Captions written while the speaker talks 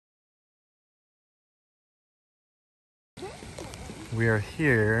We are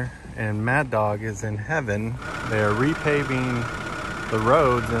here and MadDawg is in heaven. They are repaving the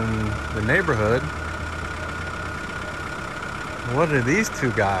roads in the neighborhood. What are these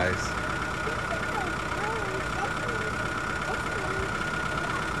two guys?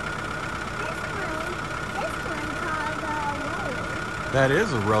 That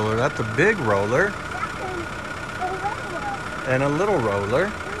is a roller. That's a big roller. And a little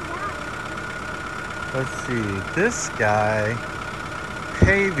roller. Let's see. This guy,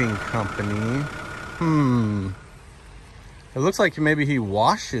 paving company. It looks like maybe he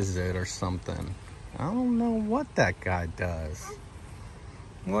washes it or something. I don't know what that guy does.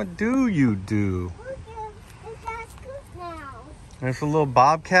 What do you do? There's a little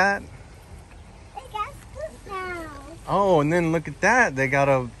bobcat. Oh, and then look at that. They got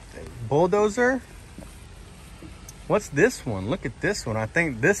a bulldozer. What's this one? Look at this one. I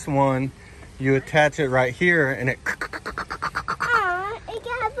think this one, you attach it right here and it got a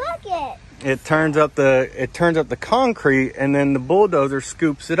bucket. It turns up the concrete and then the bulldozer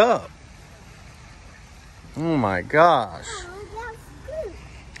scoops it up. Oh my gosh.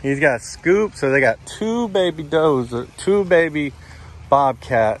 He's got a scoop, so they got two baby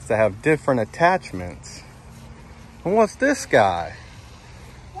bobcats that have different attachments. And what's this guy?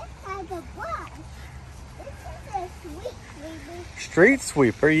 This guy's a bus. This is a street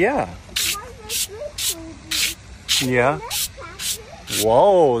sweeper, yeah. Yeah.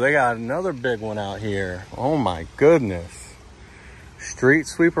 Whoa, they got another big one out here. Oh my goodness. Street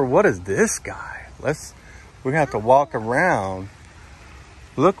sweeper, what is this guy? We have to walk around.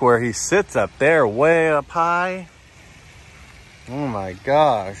 Look where he sits up there, way up high. Oh my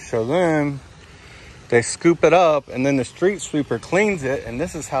gosh. So then they scoop it up and then the street sweeper cleans it, and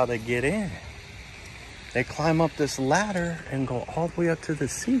this is how they get in. They climb up this ladder and go all the way up to the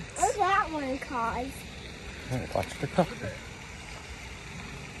seats. What's that one called? All right, watch the color.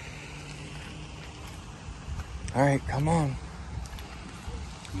 All right, come on.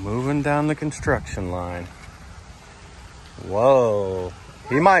 Moving down the construction line. Whoa.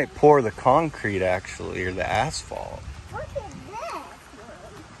 He might pour the concrete actually, or the asphalt. Look at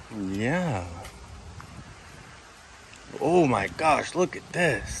this. Yeah. Oh my gosh, look at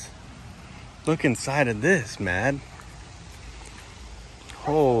this. Look inside of this, Mad.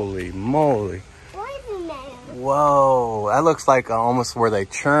 Holy moly. Whoa, that looks like almost where they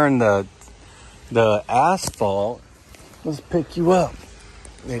churn the asphalt. Let's pick you up.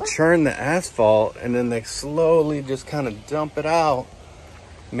 They churn the asphalt and then they slowly just kind of dump it out.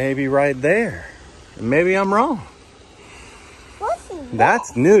 Maybe right there. Maybe I'm wrong. What's that?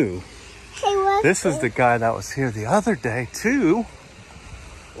 That's new. Hey, what's This is the guy that was here the other day too.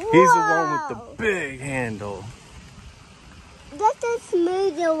 Whoa. He's the one with the big handle. That's a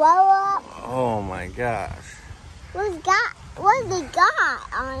smooth roll up. Oh my gosh. What's he got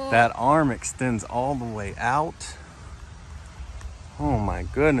on it? That arm extends all the way out. Oh my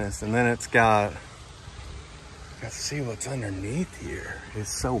goodness. And then it's got, let's see what's underneath here.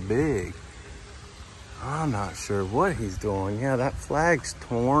 It's so big. I'm not sure what he's doing. Yeah, that flag's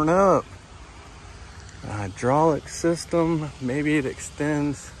torn up. A hydraulic system. Maybe it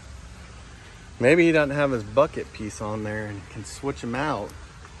extends. Maybe he doesn't have his bucket piece on there and can switch him out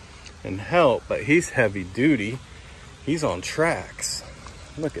and help, but he's heavy duty. He's on tracks.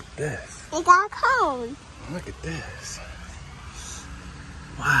 Look at this. It got a cone. Look at this.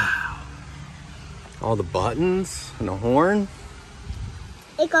 Wow. All the buttons and the horn.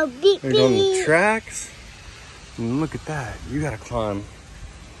 It goes beep They're on the beep. tracks. And look at that. You gotta climb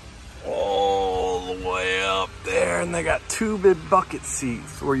all the way up there. And they got two big bucket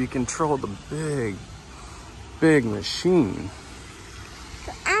seats where you control the big machine.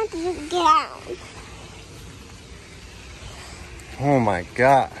 So I have to just get out. Oh my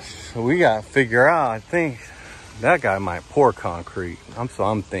gosh. So we gotta figure out, I think that guy might pour concrete.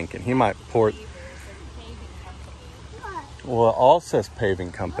 I'm thinking he might pour. Well, it all says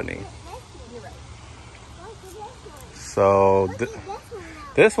paving company. So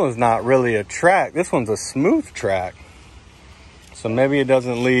this one's not really a track. This one's a smooth track. So maybe it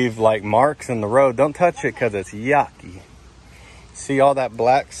doesn't leave like marks in the road. Don't touch it because it's yucky. See all that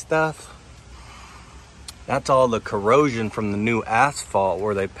black stuff? That's all the corrosion from the new asphalt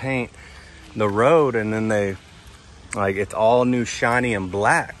where they paint the road and then it's all new shiny and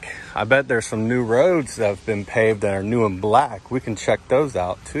black. I bet there's some new roads that have been paved that are new and black. We can check those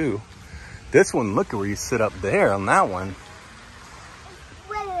out too. This one, look at where you sit up there on that one. It's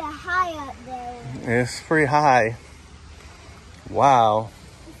really high up there. It's pretty high. Wow.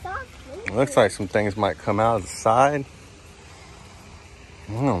 It Looks like some things might come out of the side.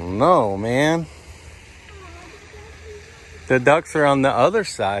 I don't know, man. The ducks are on the other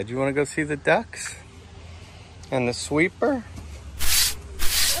side. You want to go see the ducks? And the sweeper? What is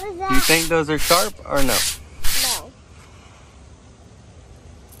that? Do you think those are sharp or no? No.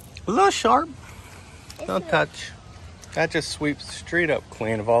 A little sharp. It's Don't not. touch. That just sweeps the street up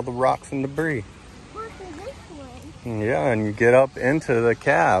clean of all the rocks and debris. Look at this one. Yeah, and you get up into the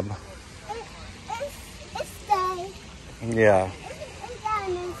cab. It's stay. Yeah. It's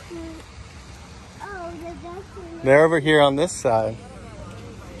down this one. Oh, the ducks are They're over here on this side.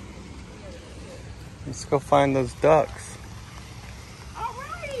 Let's go find those ducks.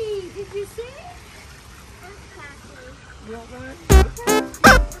 Alrighty, did you see?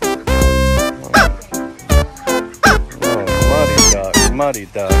 Oh, muddy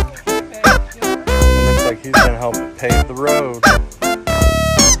duck. It looks like he's gonna help pave the road.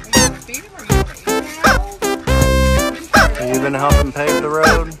 Are you gonna help him pave the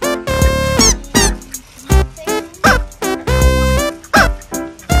road?